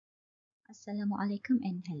Assalamualaikum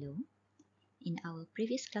and hello. In our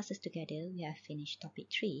previous classes together, we have finished topic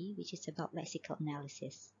 3, which is about lexical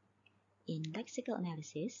analysis. In lexical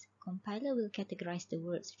analysis, compiler will categorize the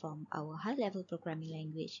words from our high-level programming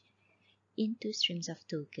language into streams of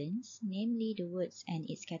tokens, namely the words and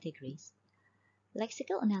its categories.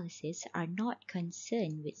 Lexical analysis are not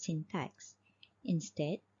concerned with syntax.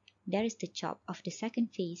 Instead, there is the job of the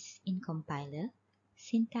second phase in compiler,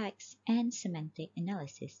 syntax and semantic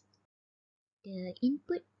analysis. The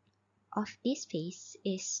input of this phase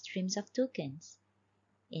is streams of tokens.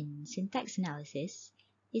 In syntax analysis,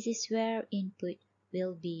 this is where input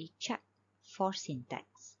will be checked for syntax.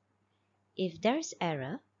 If there is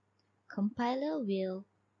error, compiler will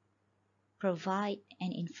provide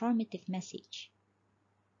an informative message.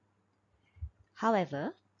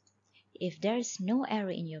 However, if there is no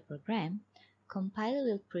error in your program, compiler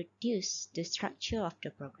will produce the structure of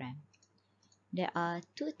the program. There are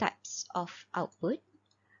two types of output,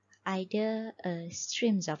 either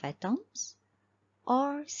streams of atoms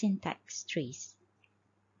or syntax trees.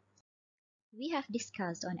 We have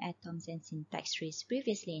discussed on atoms and syntax trees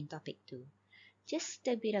previously in topic 2. Just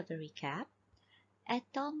a bit of a recap.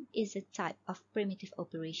 Atom is a type of primitive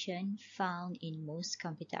operation found in most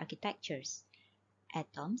computer architectures.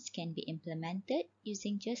 Atoms can be implemented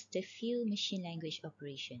using just a few machine language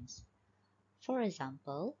operations. For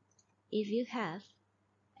example, if you have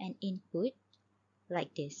an input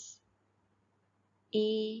like this,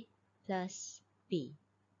 A plus B,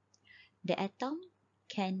 the atom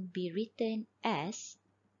can be written as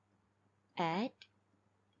add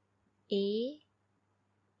A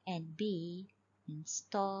and B and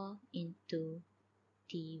store into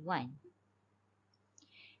T1.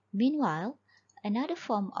 Meanwhile, another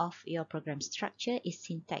form of your program structure is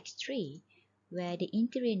syntax tree, where the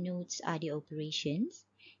interior nodes are the operations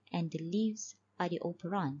and the leaves are the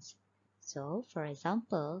operands. So, for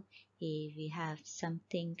example, if we have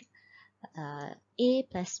something A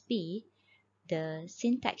plus B, the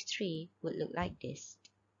syntax tree would look like this.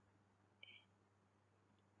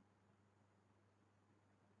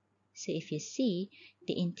 So if you see,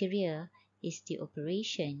 the interior is the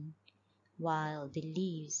operation, while the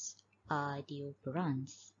leaves are the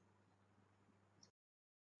operands.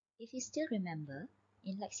 If you still remember,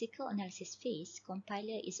 in lexical analysis phase,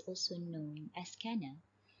 compiler is also known as scanner.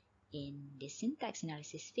 In the syntax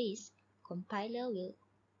analysis phase, compiler will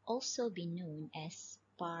also be known as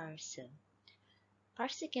parser.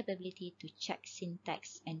 Parser capability to check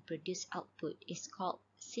syntax and produce output is called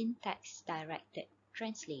syntax-directed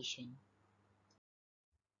translation.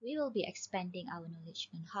 We will be expanding our knowledge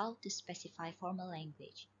on how to specify formal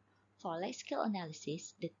language. For lexical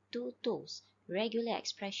analysis, the two tools, regular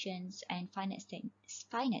expressions and finite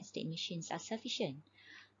state machines, are sufficient.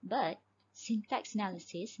 But syntax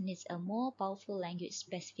analysis needs a more powerful language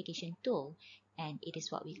specification tool, and it is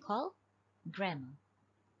what we call grammar.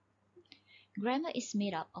 Grammar is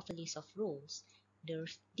made up of a list of rules.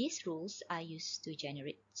 These rules are used to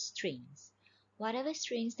generate strings. Whatever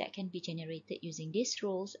strings that can be generated using these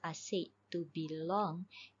rules are said to belong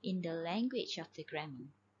in the language of the grammar.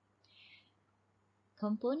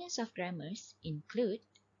 Components of grammars include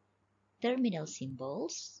terminal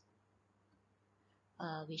symbols,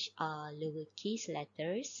 which are lowercase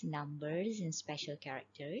letters, numbers, and special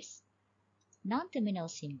characters. Non-terminal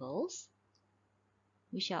symbols,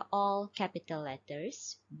 which are all capital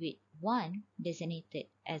letters, with one designated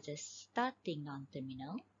as a starting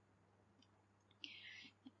non-terminal,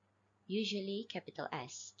 usually capital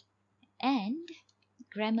S. And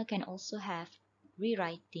grammar can also have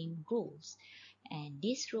rewriting rules, and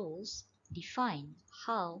these rules define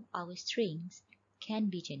how our strings can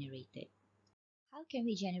be generated. How can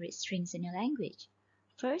we generate strings in a language?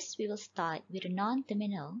 First, we will start with a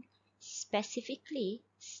non-terminal, specifically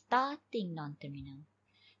starting non-terminal.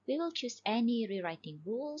 We will choose any rewriting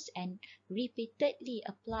rules and repeatedly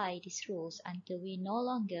apply these rules until we no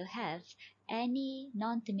longer have any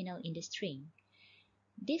non-terminal in the string.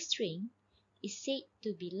 This string is said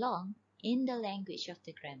to belong in the language of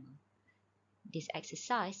the grammar. This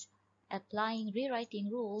exercise, applying rewriting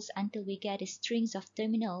rules until we get strings of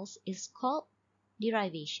terminals, is called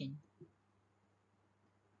derivation.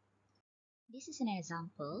 This is an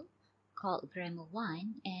example called grammar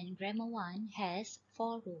 1, and grammar 1 has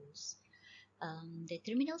 4 rules. The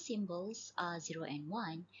terminal symbols are 0 and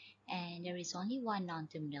 1, and there is only one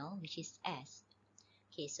non-terminal, which is S.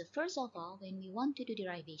 Okay, so first of all, when we want to do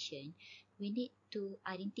derivation, we need to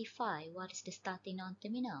identify what is the starting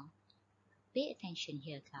non-terminal. Pay attention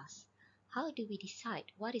here, class. How do we decide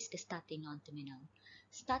what is the starting non-terminal?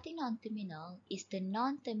 Starting non-terminal is the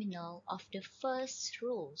non-terminal of the first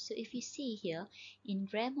rule. So if you see here in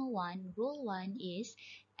grammar 1, rule 1 is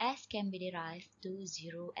s can be derived to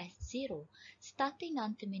 0 as 0. Starting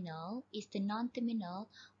non-terminal is the non-terminal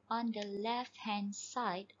on the left-hand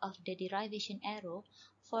side of the derivation arrow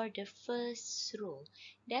for the first rule.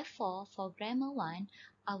 Therefore, for grammar 1,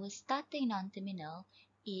 our starting non-terminal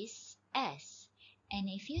is s. And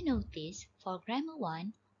if you notice, for grammar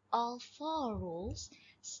 1, all 4 rules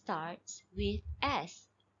starts with s.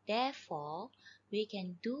 Therefore, we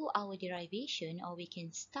can do our derivation, or we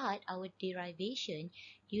can start our derivation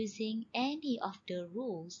using any of the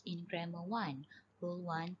rules in grammar 1. Rule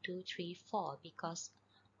 1, 2, 3, 4, because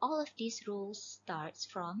all of these rules starts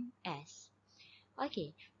from s.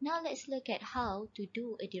 Okay, now let's look at how to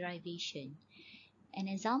do a derivation. An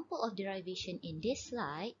example of derivation in this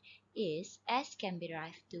slide is s can be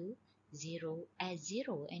derived to 0 as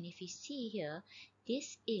 0. And if you see here,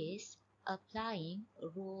 this is applying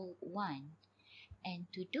rule 1.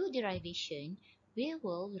 And to do derivation, we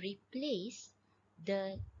will replace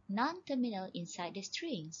the non-terminal inside the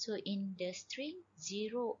string. So in the string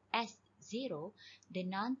 0 as 0, the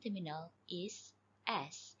non-terminal is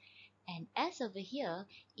s. And s over here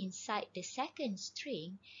inside the second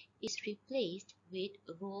string is replaced with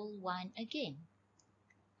rule 1 again.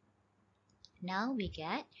 Now we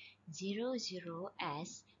get 0, 0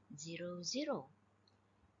 as 0, 0.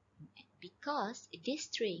 Because this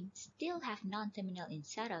string still have non-terminal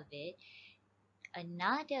inside of it,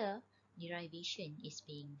 another derivation is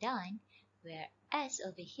being done where s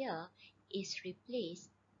over here is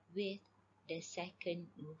replaced with the second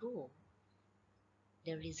rule.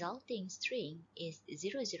 The resulting string is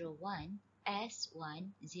 001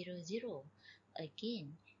 S100.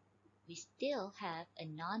 Again, we still have a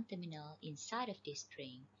non-terminal inside of this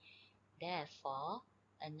string. Therefore,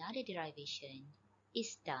 another derivation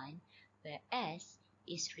is done where s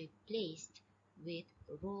is replaced with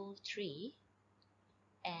rule 3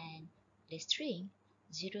 and the string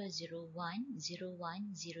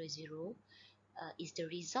 0010100 is the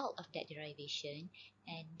result of that derivation,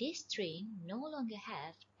 and this string no longer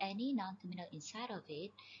have any non-terminal inside of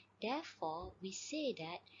it. Therefore, we say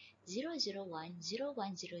that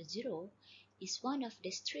 0010100 is one of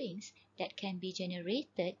the strings that can be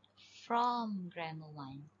generated from grammar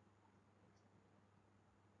 1.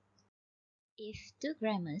 If two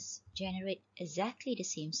grammars generate exactly the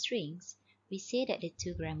same strings, we say that the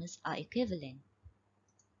two grammars are equivalent.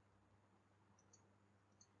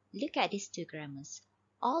 Look at these two grammars.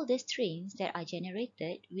 All the strings that are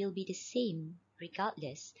generated will be the same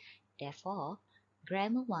regardless. Therefore,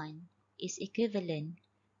 grammar 1 is equivalent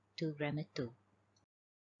to grammar 2.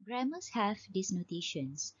 Grammars have these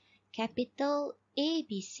notations. Capital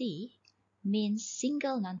ABC means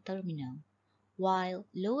single non-terminal, while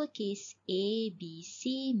lowercase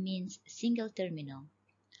abc means single terminal.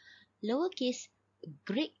 Lowercase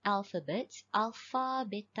Greek alphabets, alpha,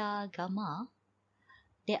 beta, gamma,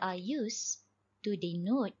 they are used to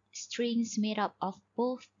denote strings made up of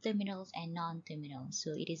both terminals and non-terminals.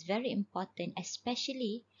 So it is very important,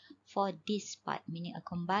 especially for this part, meaning a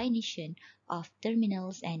combination of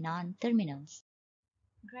terminals and non-terminals.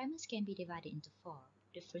 Grammars can be divided into 4.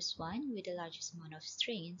 The first one, with the largest amount of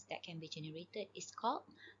strings that can be generated, is called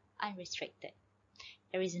unrestricted.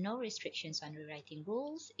 There is no restrictions on rewriting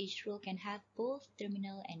rules. Each rule can have both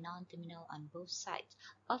terminal and non-terminal on both sides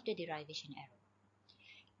of the derivation arrow.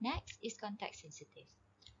 Next is context sensitive.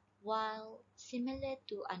 While similar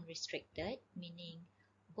to unrestricted, meaning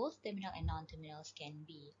both terminal and non-terminals can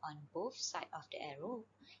be on both sides of the arrow,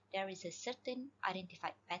 there is a certain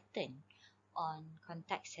identified pattern on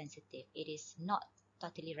context sensitive. It is not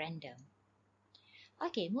totally random.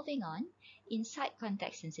 Okay, moving on. Inside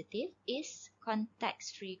context sensitive is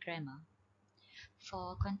context-free grammar.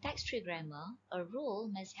 For context-free grammar, a rule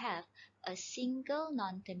must have a single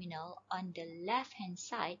non-terminal on the left-hand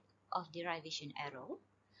side of derivation arrow,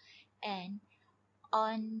 and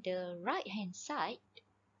on the right-hand side,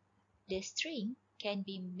 the string can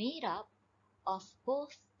be made up of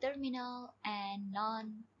both terminal and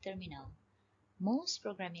non-terminal. Most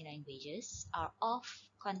programming languages are of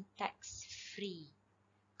context-free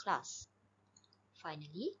class.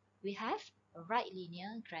 Finally, we have right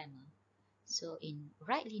linear grammar. So in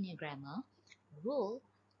right linear grammar, rule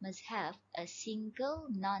must have a single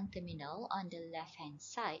non-terminal on the left-hand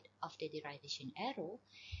side of the derivation arrow,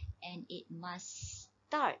 and it must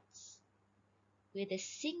start with a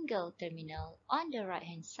single terminal on the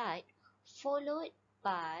right-hand side, followed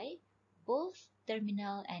by both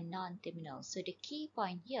terminal and non-terminal. So the key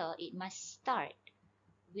point here, it must start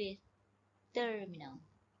with terminal.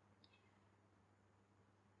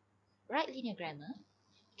 Right linear grammar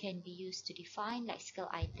can be used to define lexical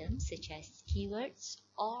items such as keywords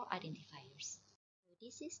or identifiers. So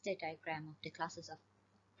this is the diagram of the classes of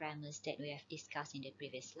grammars that we have discussed in the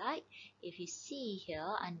previous slide. If you see here,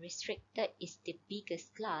 unrestricted is the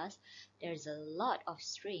biggest class. There's a lot of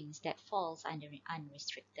strings that falls under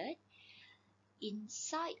unrestricted.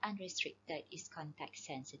 Inside unrestricted is context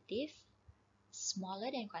sensitive.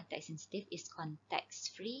 Smaller than context sensitive is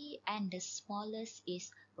context free, and the smallest is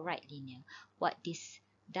right linear. What this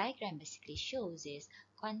diagram basically shows is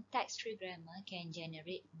context free grammar can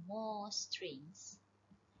generate more strings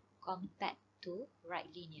compared to right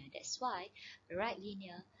linear. That's why right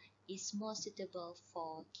linear is more suitable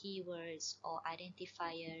for keywords or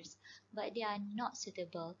identifiers, but they are not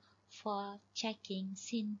suitable for checking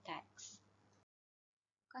syntax.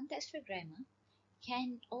 Context-free grammar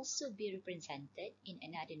can also be represented in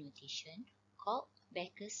another notation called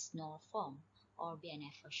Becker-Snor form, or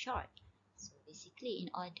BNF for short. So basically, in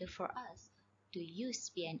order for us to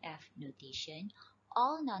use BNF notation,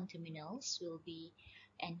 all non-terminals will be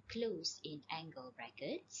enclosed in angle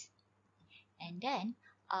brackets, and then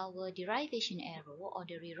our derivation arrow or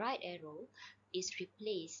the rewrite arrow is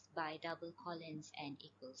replaced by double colons and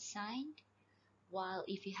equal sign. While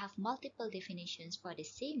if you have multiple definitions for the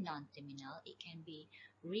same non-terminal, it can be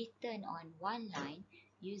written on one line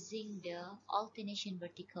using the alternation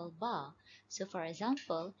vertical bar. So for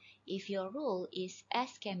example, if your rule is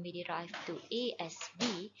S can be derived to A as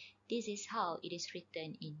B, this is how it is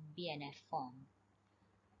written in BNF form.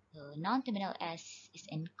 The non-terminal S is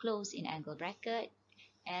enclosed in angle bracket,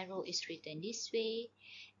 arrow is written this way,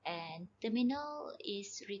 and terminal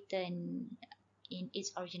is written in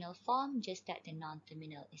its original form, just that the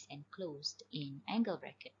non-terminal is enclosed in angle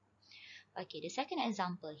bracket. Okay, the second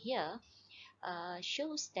example here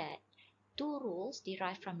shows that two rules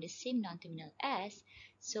derive from the same non-terminal S.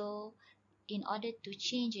 So in order to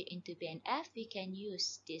change it into BNF, we can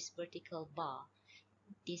use this vertical bar.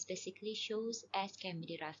 This basically shows S can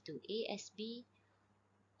be derived to A as B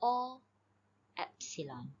or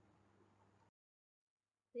epsilon.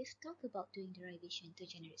 We've talked about doing derivation to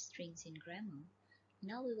generate strings in grammar.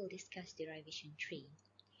 Now we will discuss derivation tree.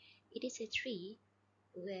 It is a tree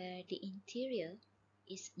where the interior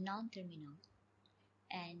is non-terminal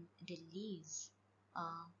and the leaves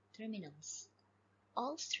are terminals.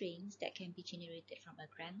 All strings that can be generated from a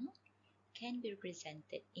grammar can be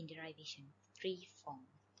represented in derivation tree form.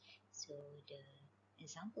 So the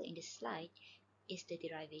example in the slide is the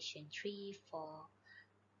derivation tree for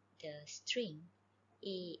the string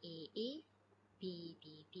A, B,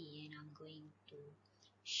 B, and I'm going to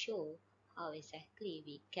show how exactly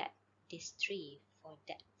we get this tree for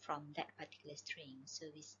that from that particular string. So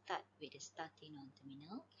we start with the starting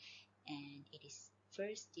non-terminal, and it is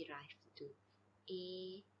first derived to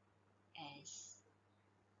A as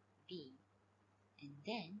B, and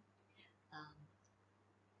then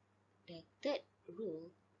the third rule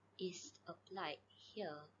is applied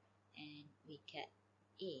here, and we get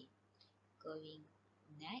A. Going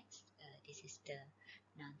next, this is the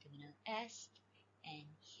non-terminal S, and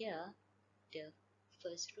here the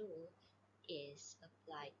first rule is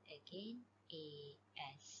applied again, A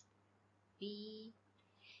as B,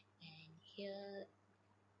 and here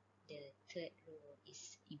the third rule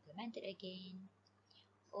is implemented again.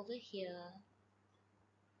 Over here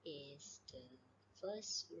is the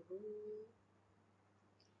first rule,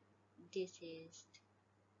 this is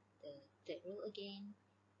the third rule again.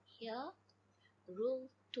 Here rule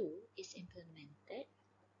 2 is implemented,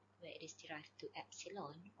 where it is derived to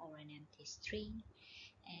epsilon or an empty string,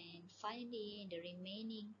 and finally the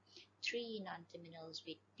remaining three non-terminals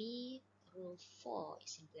with B, rule 4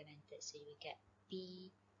 is implemented, so you get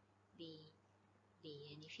B, B,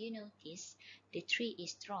 B, and if you notice, the tree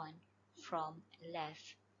is drawn from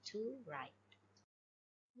left to right.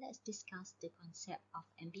 Let's discuss the concept of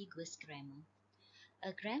ambiguous grammar.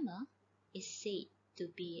 A grammar is said to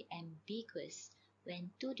be ambiguous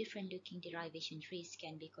when two different looking derivation trees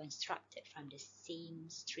can be constructed from the same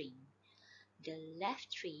string. The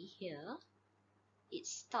left tree here, it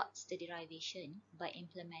starts the derivation by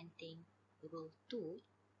implementing rule 2,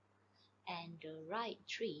 and the right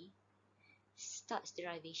tree starts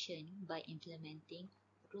derivation by implementing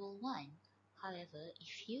rule 1. However,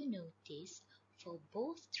 if you notice, for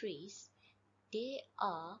both trees, they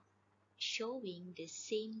are showing the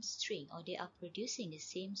same string, or they are producing the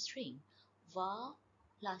same string, var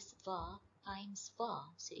plus var times var.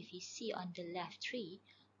 So if you see on the left tree,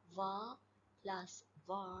 var plus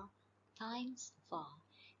var times var,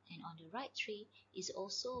 and on the right tree is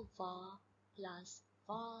also var plus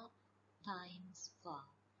var times var.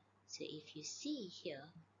 So if you see here,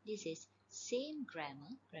 This is same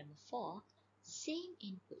grammar, grammar 4, same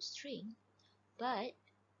input string, but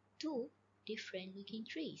two different looking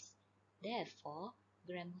trees. Therefore,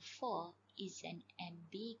 grammar 4 is an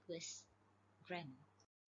ambiguous grammar.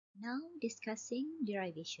 Now discussing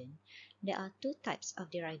derivation. There are two types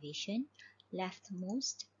of derivation,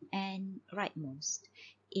 leftmost and rightmost.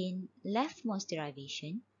 In leftmost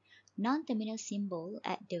derivation, non-terminal symbol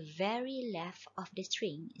at the very left of the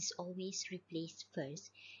string is always replaced first.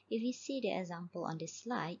 If you see the example on the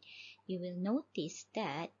slide, you will notice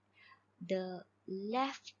that the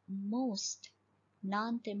leftmost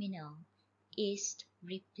non-terminal is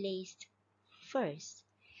replaced first.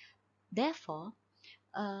 Therefore,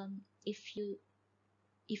 if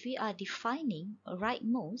we are defining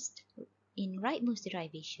rightmost, in rightmost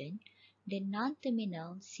derivation, the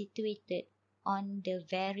non-terminal situated on the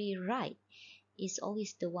very right is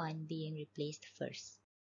always the one being replaced first.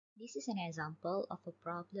 This is an example of a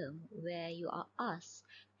problem where you are asked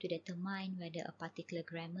to determine whether a particular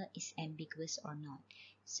grammar is ambiguous or not.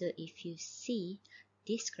 So if you see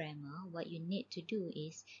this grammar, what you need to do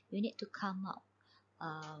is you need to come up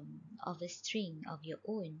of a string of your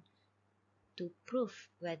own to prove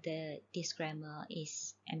whether this grammar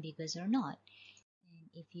is ambiguous or not. And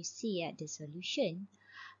if you see at the solution,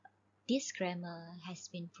 this grammar has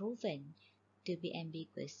been proven to be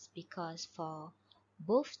ambiguous because for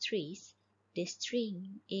both trees, the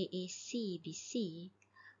string AACBC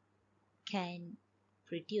can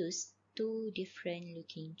produce two different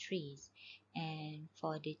looking trees. And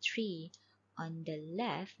for the tree on the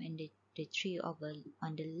left and the tree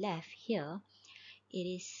on the left here, it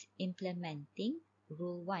is implementing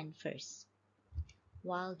rule 1 first,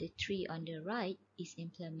 while the tree on the right is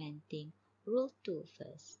implementing rule 2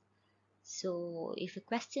 first. So if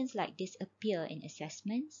questions like this appear in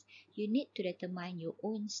assessments, you need to determine your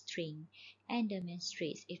own string and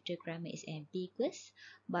demonstrate if the grammar is ambiguous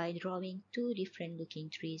by drawing two different looking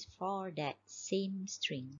trees for that same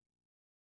string.